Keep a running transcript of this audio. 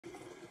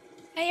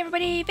Hey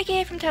everybody, Vicky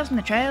here from Tales from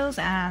the Trails,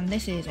 and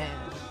this is a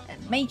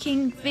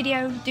making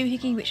video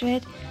doohickey which I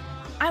did.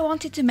 I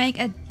wanted to make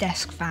a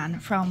desk fan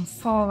from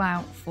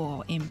Fallout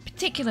 4, in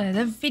particular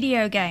the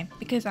video game,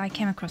 because I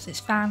came across this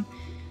fan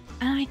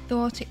and I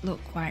thought it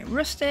looked quite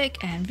rustic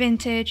and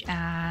vintage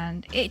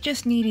and it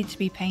just needed to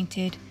be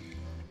painted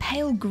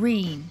pale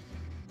green.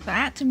 So I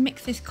had to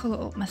mix this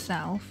colour up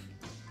myself,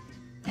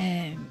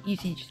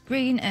 using just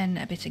green and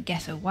a bit of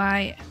gesso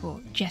white, or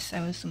gesso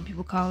as some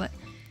people call it.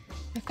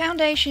 The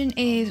foundation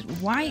is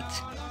white,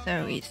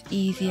 so it's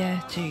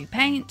easier to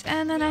paint,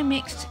 and then I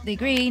mixed the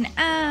green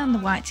and the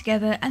white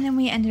together, and then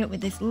we ended up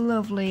with this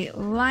lovely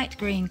light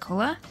green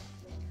colour,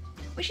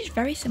 which is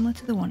very similar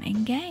to the one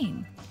in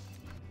game.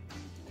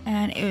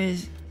 And it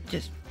was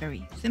just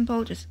very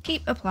simple, just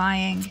keep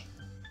applying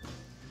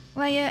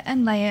layer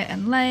and layer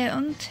and layer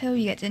until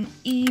you get an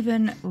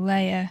even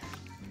layer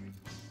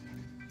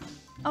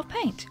of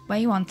paint where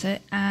you want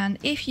it. And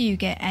if you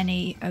get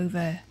any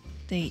over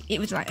it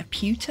was like a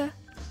pewter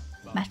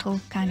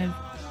metal kind of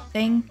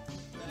thing,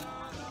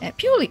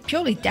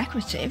 purely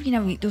decorative, you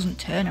know, it doesn't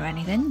turn or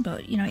anything,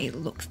 but you know, it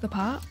looks the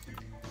part.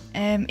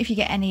 If you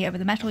get any over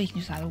the metal, you can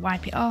just either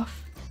wipe it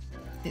off.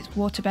 It's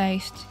water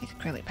based, it's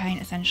acrylic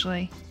paint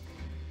essentially,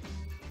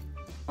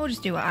 or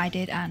just do what I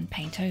did and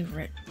paint over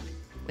it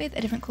with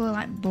a different colour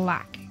like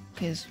black,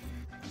 because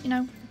you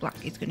know,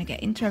 black is going to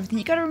get into everything.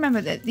 You got to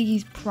remember that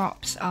these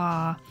props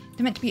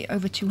they're meant to be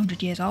over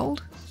 200 years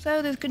old,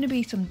 so there's going to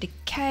be some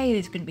decay,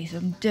 there's going to be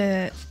some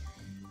dirt.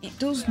 It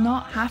does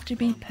not have to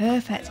be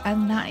perfect,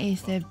 and that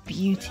is the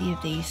beauty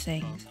of these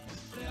things.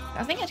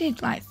 I think I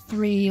did like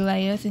 3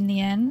 layers in the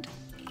end.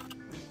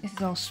 This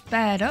is all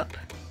spared up.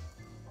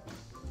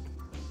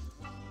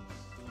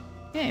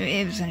 Yeah,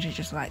 it was essentially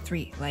just like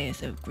 3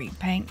 layers of green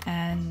paint,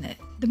 and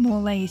the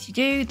more layers you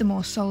do, the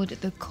more solid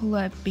the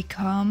colour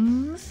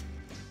becomes.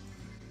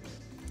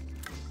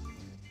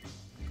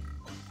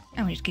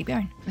 And we just keep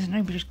going.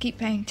 We just keep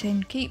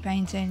painting,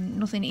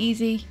 nothing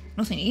easy,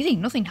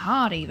 nothing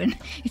hard even.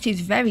 It is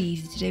very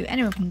easy to do,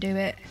 anyone can do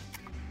it.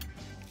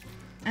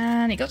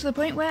 And it got to the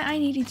point where I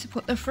needed to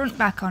put the front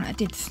back on. I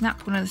did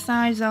snap one of the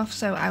sides off,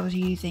 so I was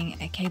using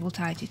a cable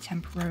tie to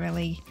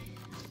temporarily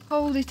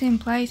hold it in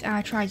place.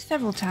 I tried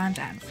several times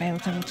and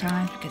failed several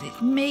times because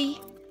it's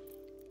me,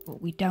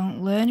 but we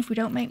don't learn if we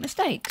don't make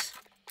mistakes.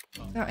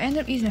 So I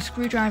ended up using a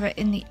screwdriver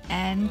in the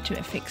end to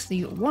affix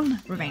the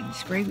one remaining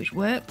screw, which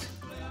worked.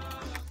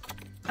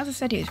 As I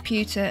said, it was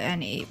pewter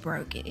and it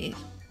broke. It is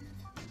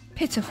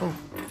pitiful,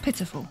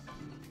 pitiful.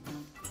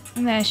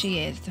 And there she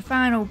is. The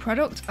final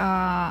product,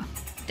 our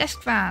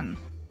desk fan.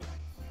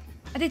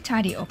 I did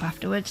tidy it up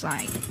afterwards,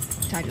 like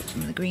tidy up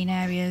some of the green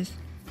areas.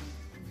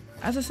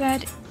 As I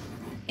said,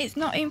 it's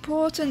not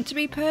important to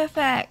be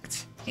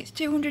perfect. It's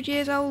 200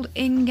 years old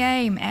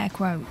in-game, air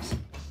quotes.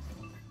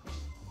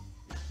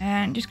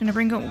 And just going to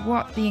bring up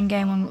what the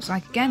in-game one looks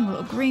like again. The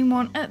little green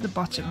one at the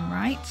bottom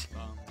right.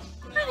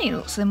 And it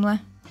looks similar.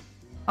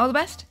 All the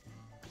best,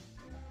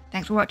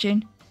 thanks for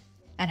watching,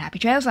 and happy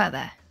trails out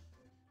there.